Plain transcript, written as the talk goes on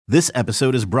This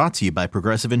episode is brought to you by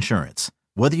Progressive Insurance.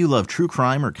 Whether you love true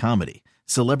crime or comedy,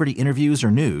 celebrity interviews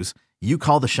or news, you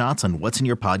call the shots on what's in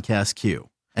your podcast queue.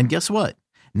 And guess what?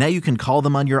 Now you can call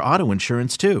them on your auto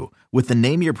insurance too with the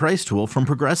Name Your Price tool from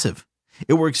Progressive.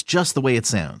 It works just the way it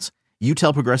sounds. You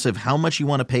tell Progressive how much you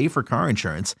want to pay for car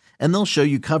insurance, and they'll show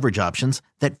you coverage options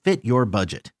that fit your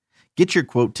budget. Get your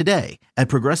quote today at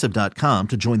Progressive.com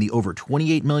to join the over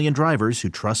 28 million drivers who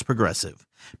trust Progressive.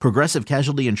 Progressive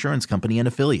Casualty Insurance Company and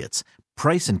Affiliates.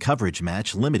 Price and coverage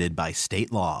match limited by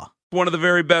state law. One of the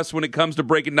very best when it comes to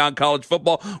breaking down college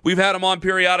football. We've had him on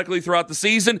periodically throughout the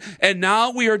season, and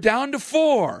now we are down to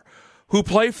 4 who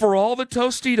play for all the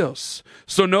Tostitos.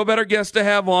 So no better guest to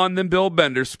have on than Bill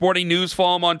Bender. Sporting News,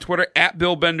 follow him on Twitter, at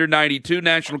BillBender92,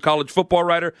 national college football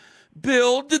writer.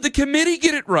 Bill, did the committee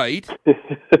get it right?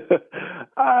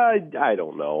 I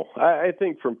don't know. I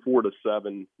think from 4 to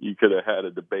 7, you could have had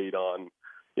a debate on,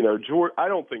 Georgia. I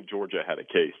don't think Georgia had a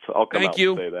case. I'll come out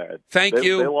and say that. Thank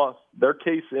you. They lost. Their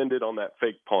case ended on that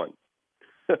fake punt.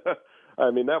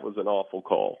 I mean, that was an awful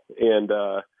call. And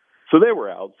so they were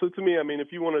out. So to me, I mean, if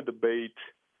you want to debate,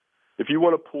 if you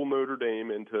want to pull Notre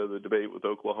Dame into the debate with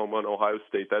Oklahoma and Ohio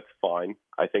State, that's fine.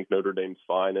 I think Notre Dame's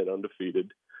fine and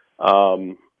undefeated.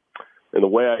 And the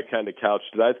way I kind of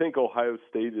couched it, I think Ohio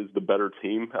State is the better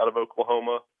team out of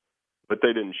Oklahoma, but they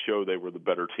didn't show they were the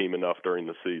better team enough during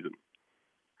the season.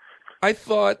 I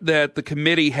thought that the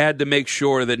committee had to make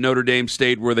sure that Notre Dame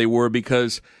stayed where they were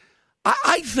because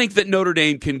I think that Notre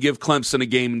Dame can give Clemson a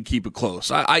game and keep it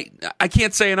close. I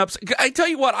can't say an upset. I tell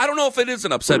you what, I don't know if it is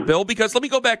an upset, Bill, because let me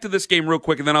go back to this game real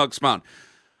quick and then I'll expound.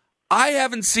 I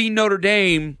haven't seen Notre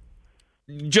Dame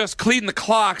just clean the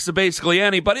clocks of basically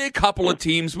anybody, a couple of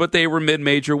teams, but they were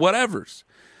mid-major whatevers.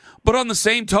 But on the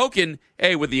same token,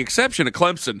 hey, with the exception of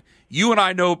Clemson, you and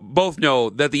I both know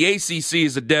that the ACC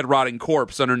is a dead, rotting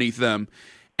corpse underneath them.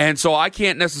 And so I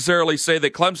can't necessarily say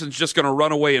that Clemson's just going to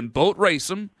run away and boat race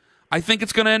them. I think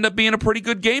it's going to end up being a pretty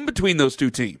good game between those two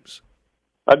teams.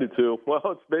 I do too. Well,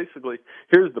 it's basically,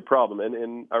 here's the problem,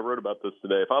 and I wrote about this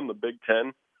today. If I'm the Big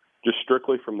Ten, just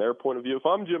strictly from their point of view, if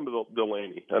I'm Jim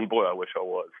Delaney, and boy, I wish I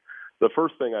was, the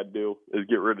first thing I'd do is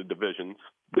get rid of divisions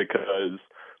because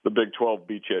the Big 12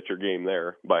 beat you at your game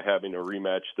there by having a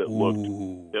rematch that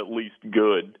looked at least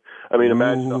good. I mean,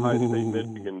 imagine Ohio State,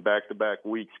 Michigan back-to-back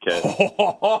weeks, Ken. That's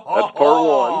part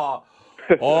one.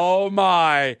 Oh,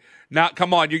 my. Now,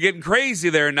 come on, you're getting crazy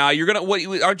there now. Aren't you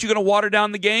going to water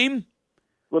down the game?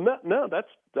 Well, no, that's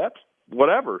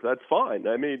whatever. That's fine.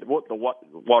 I mean,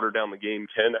 water down the game,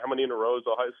 Ken? How many in a row has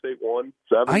Ohio State won?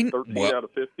 13 out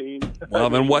of 15? Well,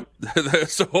 then what?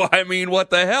 So, I mean, what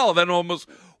the hell? Then almost,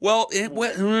 well, you're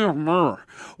What's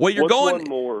going. One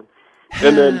more.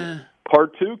 And then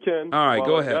part 2, Ken. All right,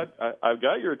 go ahead. I've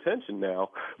got your attention now.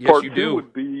 Yes, part you 2 do.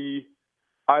 would be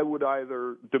I would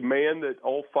either demand that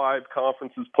all 5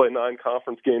 conferences play 9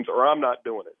 conference games, or I'm not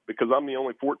doing it because I'm the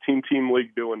only 14-team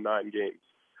league doing 9 games.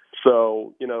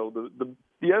 So, the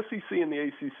SEC and the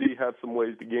ACC have some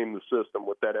ways to game the system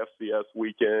with that FCS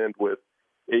weekend with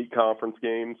 8 conference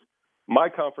games. My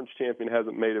conference champion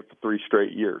hasn't made it for 3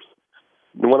 straight years.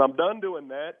 And when I'm done doing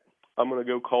that, I'm going to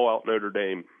go call out Notre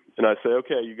Dame. And I say,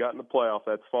 okay, you got in the playoff,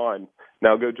 that's fine.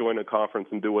 Now go join a conference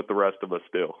and do what the rest of us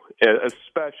do,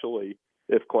 especially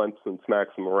if Clemson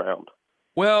smacks them around.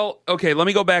 Well, okay, let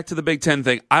me go back to the Big Ten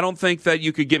thing. I don't think that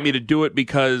you could get me to do it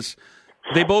because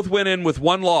they both went in with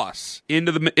 1 loss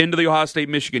into the Ohio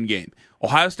State-Michigan game.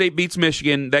 Ohio State beats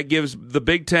Michigan. That gives the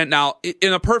Big Ten. Now,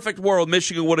 in a perfect world,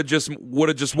 Michigan would have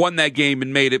just won that game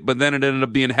and made it, but then it ended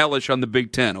up being hellish on the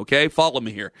Big Ten, okay? Follow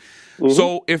me here. Mm-hmm.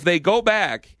 So if they go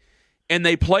back and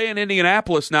they play in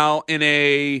Indianapolis now in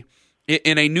a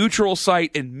neutral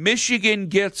site and Michigan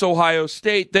gets Ohio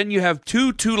State, then you have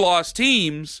 2 two-loss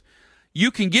teams.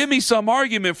 You can give me some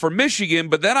argument for Michigan,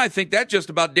 but then I think that just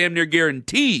about damn near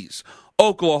guarantees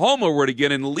Oklahoma were to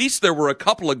get in. At least there were a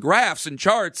couple of graphs and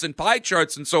charts and pie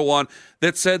charts and so on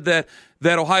that said that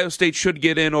Ohio State should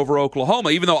get in over Oklahoma,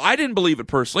 even though I didn't believe it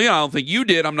personally. I don't think you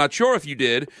did. I'm not sure if you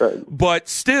did. Right. But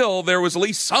still, there was at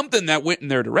least something that went in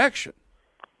their direction.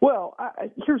 Well,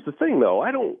 here's the thing, though.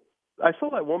 I saw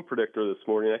that one predictor this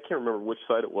morning. I can't remember which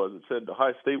site it was. It said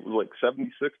Ohio State was like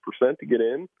 76% to get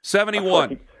in.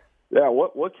 71. Yeah,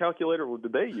 what calculator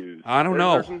did they use? I don't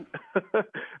know.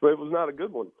 But it was not a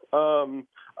good one.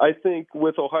 I think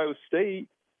with Ohio State,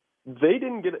 they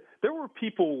didn't get it. There were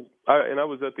people, and I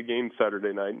was at the game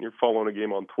Saturday night, and you're following a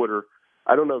game on Twitter.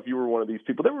 I don't know if you were one of these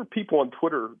people. There were people on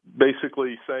Twitter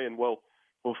basically saying, well,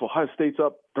 if Ohio State's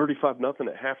up 35-0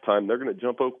 at halftime, they're going to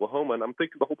jump Oklahoma. And I'm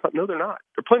thinking the whole time, no, they're not.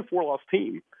 They're playing a 4-loss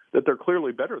team that they're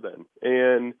clearly better than.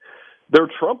 And their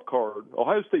trump card,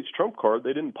 Ohio State's trump card,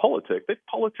 they didn't politic. They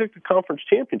politicked the conference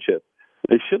championship.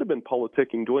 They should have been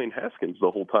politicking Dwayne Haskins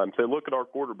the whole time. Say, look at our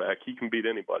quarterback. He can beat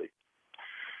anybody.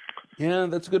 Yeah,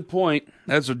 that's a good point.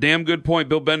 That's a damn good point.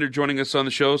 Bill Bender joining us on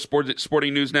the show,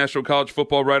 Sporting News National College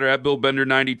football writer at Bill Bender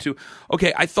 92.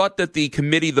 Okay, I thought that the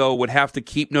committee, though, would have to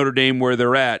keep Notre Dame where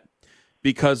they're at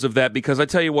because of that. Because I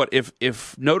tell you what,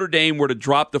 if Notre Dame were to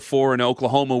drop the 4 and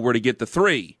Oklahoma were to get the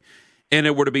 3, and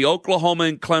it were to be Oklahoma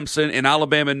and Clemson and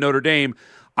Alabama and Notre Dame,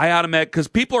 I automatically, because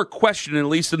people are questioning, at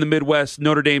least in the Midwest,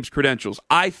 Notre Dame's credentials.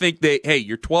 I think hey,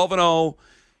 you're 12-0.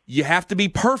 You have to be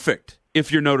perfect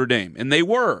if you're Notre Dame, and they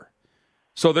were.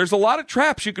 So there's a lot of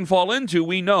traps you can fall into.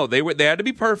 We know they had to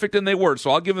be perfect, and they were.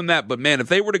 So I'll give them that. But man, if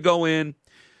they were to go in,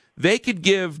 they could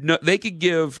give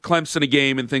Clemson a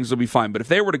game and things will be fine. But if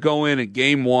they were to go in at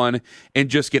game 1 and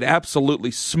just get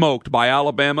absolutely smoked by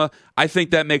Alabama, I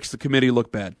think that makes the committee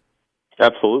look bad.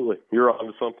 Absolutely. You're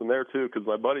onto something there, too, because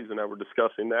my buddies and I were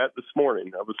discussing that this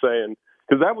morning. I was saying,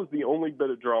 because that was the only bit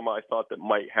of drama I thought that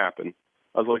might happen.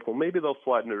 I was like, well, maybe they'll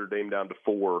slide Notre Dame down to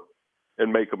 4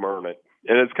 and make them earn it.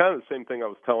 And it's kind of the same thing I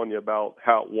was telling you about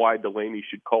why Delaney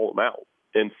should call them out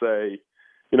and say,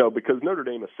 because Notre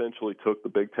Dame essentially took the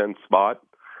Big Ten spot,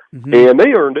 and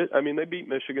they earned it. I mean, they beat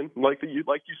Michigan. Like you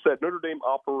said, Notre Dame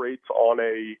operates on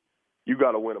you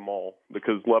got to win them all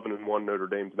because 11-1 Notre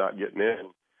Dame's not getting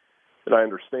in. And I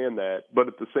understand that. But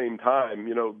at the same time,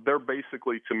 they're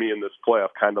basically, to me, in this playoff,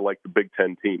 kind of like the Big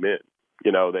Ten team in.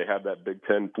 They have that Big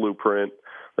Ten blueprint.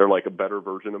 They're like a better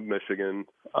version of Michigan.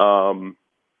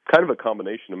 Kind of a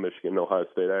combination of Michigan and Ohio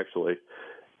State, actually.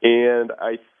 And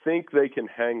I think they can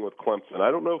hang with Clemson. I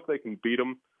don't know if they can beat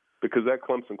them because that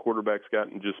Clemson quarterback's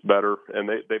gotten just better, and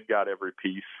they've got every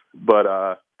piece.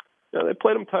 But they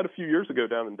played them tight a few years ago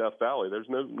down in Death Valley. There's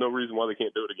no reason why they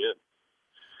can't do it again.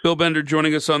 Bill Bender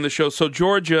joining us on the show. So,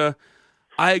 Georgia,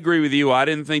 I agree with you. I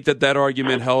didn't think that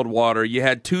argument held water. You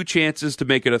had 2 chances to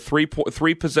make it a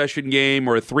three-possession game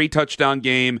or a 3-touchdown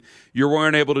game. You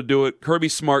weren't able to do it. Kirby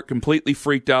Smart completely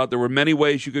freaked out. There were many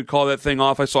ways you could call that thing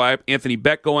off. I saw Anthony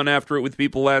Beck going after it with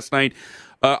people last night.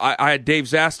 I had Dave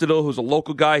Zastadil, who's a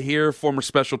local guy here, former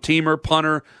special teamer,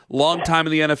 punter, long time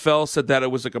in the NFL, said that it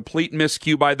was a complete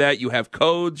miscue by that. You have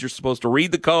codes. You're supposed to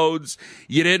read the codes.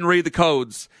 You didn't read the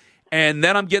codes. And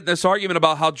then I'm getting this argument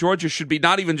about how Georgia should be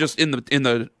not even just in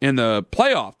the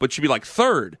playoff, but should be like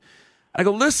 3rd. I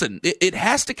go, listen, it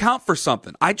has to count for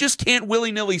something. I just can't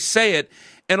willy-nilly say it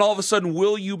and all of a sudden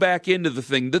will you back into the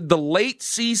thing. The late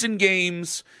season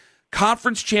games,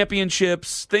 conference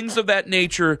championships, things of that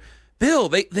nature, Bill,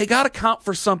 they got to count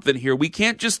for something here. We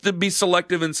can't just be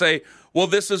selective and say, well,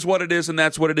 this is what it is and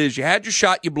that's what it is. You had your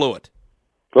shot, you blew it.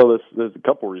 Well, there's a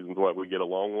couple reasons why we get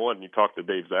along. One, you talked to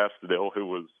Dave Zastadil, who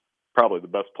was probably the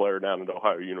best player down at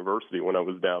Ohio University when I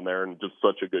was down there, and just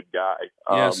such a good guy.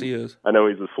 Yes, he is. I know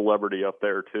he's a celebrity up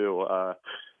there, too.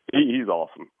 He's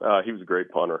awesome. He was a great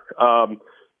punter.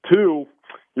 2,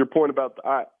 your point about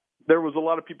there was a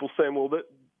lot of people saying, well, that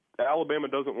Alabama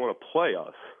doesn't want to play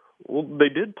us. Well, they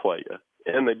did play you,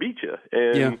 and they beat you.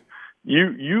 And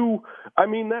I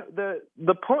mean,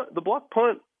 the punt, the block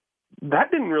punt,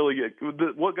 that didn't really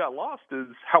what got lost is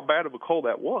how bad of a call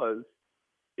that was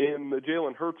in the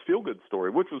Jalen Hurts feel-good story,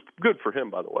 which was good for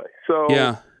him, by the way.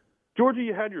 So, Georgia,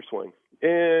 you had your swing,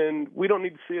 and we don't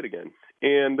need to see it again.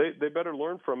 And they better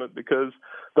learn from it because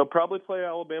they'll probably play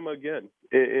Alabama again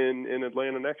in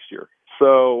Atlanta next year.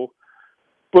 So,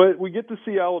 but we get to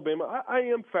see Alabama. I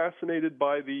am fascinated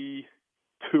by the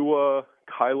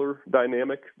Tua-Kyler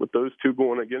dynamic with those two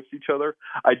going against each other.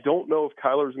 I don't know if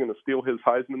Kyler's going to steal his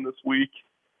Heisman this week.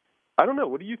 I don't know.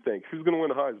 What do you think? Who's going to win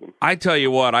a Heisman? I tell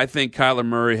you what, I think Kyler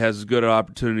Murray has as good an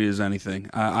opportunity as anything.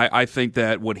 I think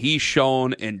that what he's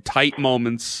shown in tight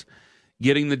moments,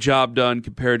 getting the job done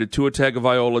compared to Tua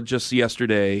Tagovailoa just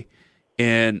yesterday,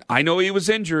 and I know he was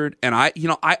injured, and I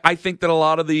think that a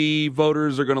lot of the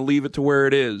voters are going to leave it to where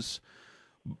it is,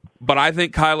 but I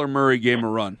think Kyler Murray gave him a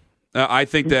run. I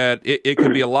think that it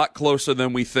could be a lot closer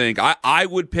than we think. I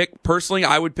would pick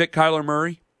Kyler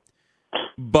Murray.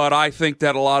 But I think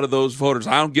that a lot of those voters,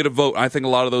 I don't get a vote. I think a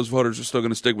lot of those voters are still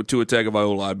going to stick with Tua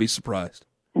Tagovailoa. I'd be surprised.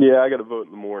 Yeah, I got to vote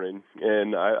in the morning,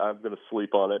 and I'm going to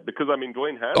sleep on it because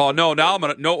Dwayne Haskins. Oh no! Now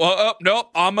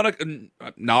I'm gonna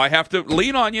Now I have to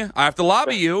lean on you. I have to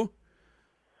lobby you.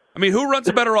 I mean, who runs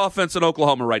a better offense in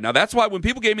Oklahoma right now? That's why when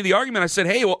people gave me the argument, I said,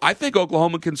 "Hey, well, I think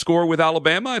Oklahoma can score with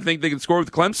Alabama. I think they can score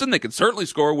with Clemson. They can certainly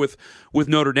score with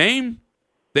Notre Dame."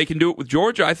 They can do it with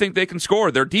Georgia. I think they can score.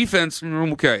 Their defense,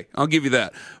 okay, I'll give you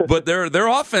that. But their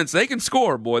offense, they can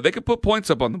score, boy. They can put points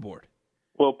up on the board.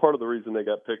 Well, part of the reason they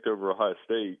got picked over Ohio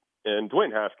State, and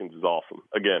Dwayne Haskins is awesome.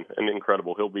 Again, and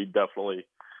incredible. He'll be definitely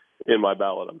in my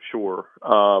ballot, I'm sure.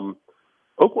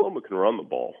 Oklahoma can run the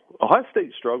ball. Ohio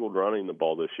State struggled running the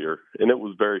ball this year, and it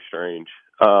was very strange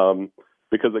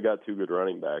because they got two good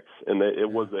running backs, and it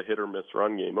was a hit-or-miss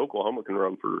run game. Oklahoma can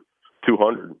run for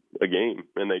 200 a game,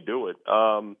 and they do it.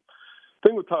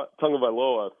 Thing with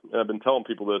Tagovailoa, and I've been telling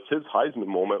people this, his Heisman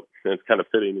moment, and it's kind of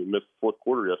fitting, he missed the fourth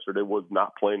quarter yesterday, was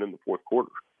not playing in the fourth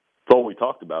quarter. That's all we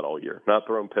talked about all year. Not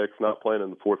throwing picks, not playing in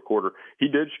the fourth quarter. He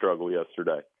did struggle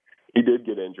yesterday. He did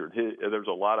get injured. There's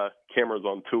a lot of cameras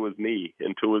on to his knee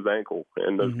and to his ankle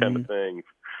and those kind of things.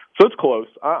 So it's close.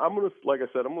 I'm going to, like I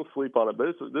said, I'm going to sleep on it.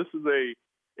 But this is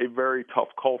a very tough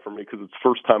call for me because it's the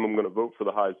first time I'm going to vote for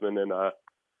the Heisman. And,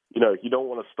 you don't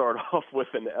want to start off with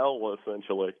an L,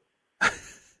 essentially.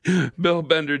 Bill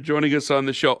Bender joining us on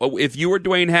the show. If you were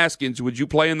Dwayne Haskins, would you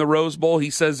play in the Rose Bowl? He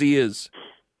says he is.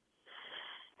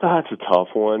 That's a tough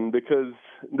one because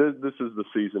this is the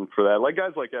season for that. Like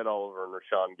guys like Ed Oliver and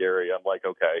Rashawn Gary, I'm like,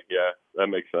 okay, yeah, that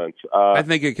makes sense. I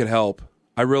think it could help.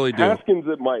 I really do. Haskins,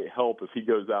 it might help if he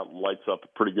goes out and lights up a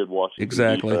pretty good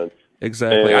Washington defense.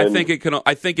 Exactly. I think it can.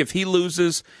 I think if he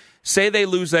loses, say they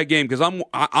lose that game, because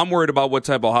I'm worried about what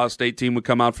type of Ohio State team would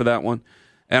come out for that one.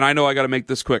 And I know I got to make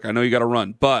this quick. I know you got to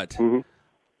run, but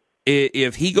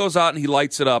if he goes out and he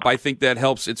lights it up, I think that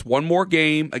helps. It's one more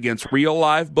game against real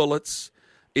live bullets.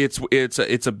 It's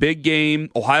a big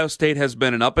game. Ohio State has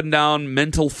been an up and down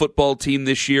mental football team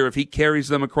this year. If he carries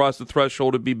them across the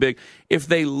threshold, it'd be big. If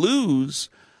they lose,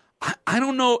 I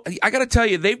don't know. I got to tell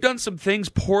you, they've done some things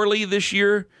poorly this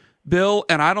year, Bill,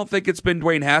 and I don't think it's been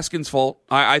Dwayne Haskins' fault.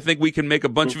 I think we can make a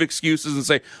bunch of excuses and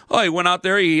say, oh, he went out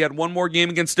there, he had one more game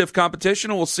against stiff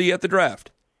competition, and we'll see you at the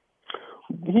draft.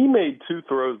 He made two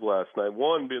throws last night,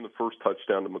 one being the first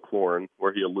touchdown to McLaurin,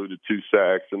 where he eluded 2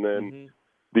 sacks, and then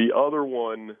the other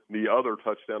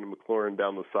touchdown to McLaurin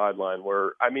down the sideline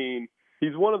where, I mean,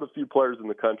 he's one of the few players in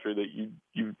the country that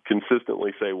you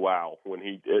consistently say, wow, when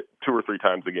he 2 or 3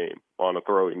 times a game on a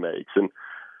throw he makes. And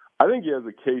I think he has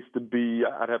a case to be,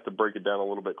 I'd have to break it down a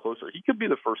little bit closer. He could be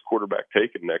the first quarterback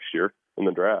taken next year in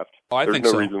the draft. Oh, I think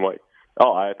so. There's no reason why.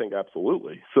 Oh, I think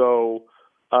absolutely. So,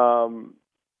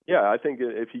 yeah, I think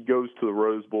if he goes to the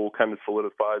Rose Bowl, kind of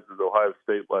solidifies his Ohio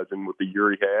State legend with the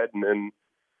year he had, and then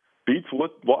beats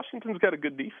what Washington's got a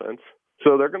good defense.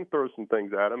 So they're going to throw some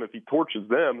things at him. If he torches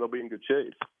them, they'll be in good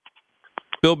shape.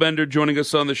 Bill Bender joining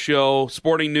us on the show,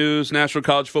 Sporting News, National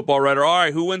College Football writer. All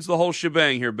right, who wins the whole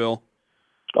shebang here, Bill?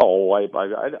 Oh,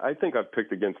 I think I've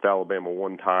picked against Alabama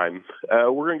one time.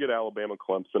 We're going to get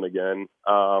Alabama-Clemson again.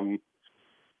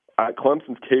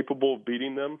 Clemson's capable of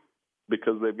beating them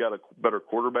because they've got a better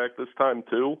quarterback this time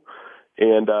too.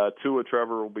 And Tua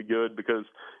Trevor will be good because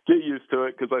get used to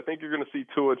it because I think you're going to see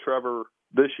Tua Trevor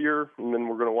this year, and then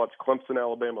we're going to watch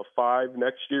Clemson-Alabama 5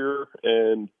 next year.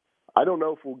 And I don't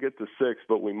know if we'll get to 6,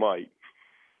 but we might.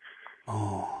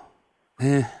 Oh,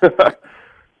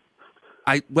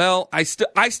 I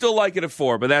still like it at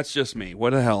 4, but that's just me.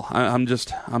 What the hell?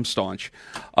 I'm staunch.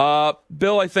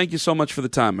 Bill, I thank you so much for the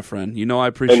time, my friend. You know I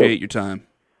appreciate your time.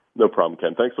 No problem,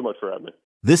 Ken. Thanks so much for having me.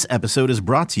 This episode is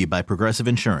brought to you by Progressive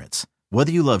Insurance.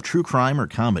 Whether you love true crime or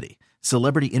comedy,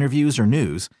 celebrity interviews or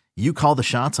news, you call the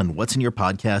shots on what's in your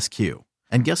podcast queue.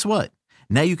 And guess what?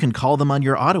 Now you can call them on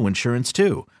your auto insurance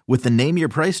too with the Name Your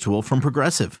Price tool from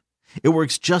Progressive. It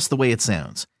works just the way it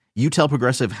sounds. You tell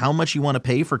Progressive how much you want to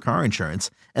pay for car insurance,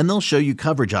 and they'll show you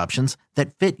coverage options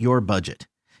that fit your budget.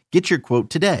 Get your quote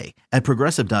today at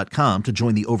Progressive.com to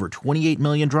join the over 28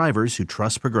 million drivers who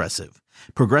trust Progressive.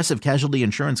 Progressive Casualty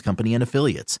Insurance Company and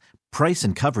Affiliates. Price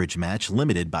and coverage match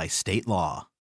limited by state law.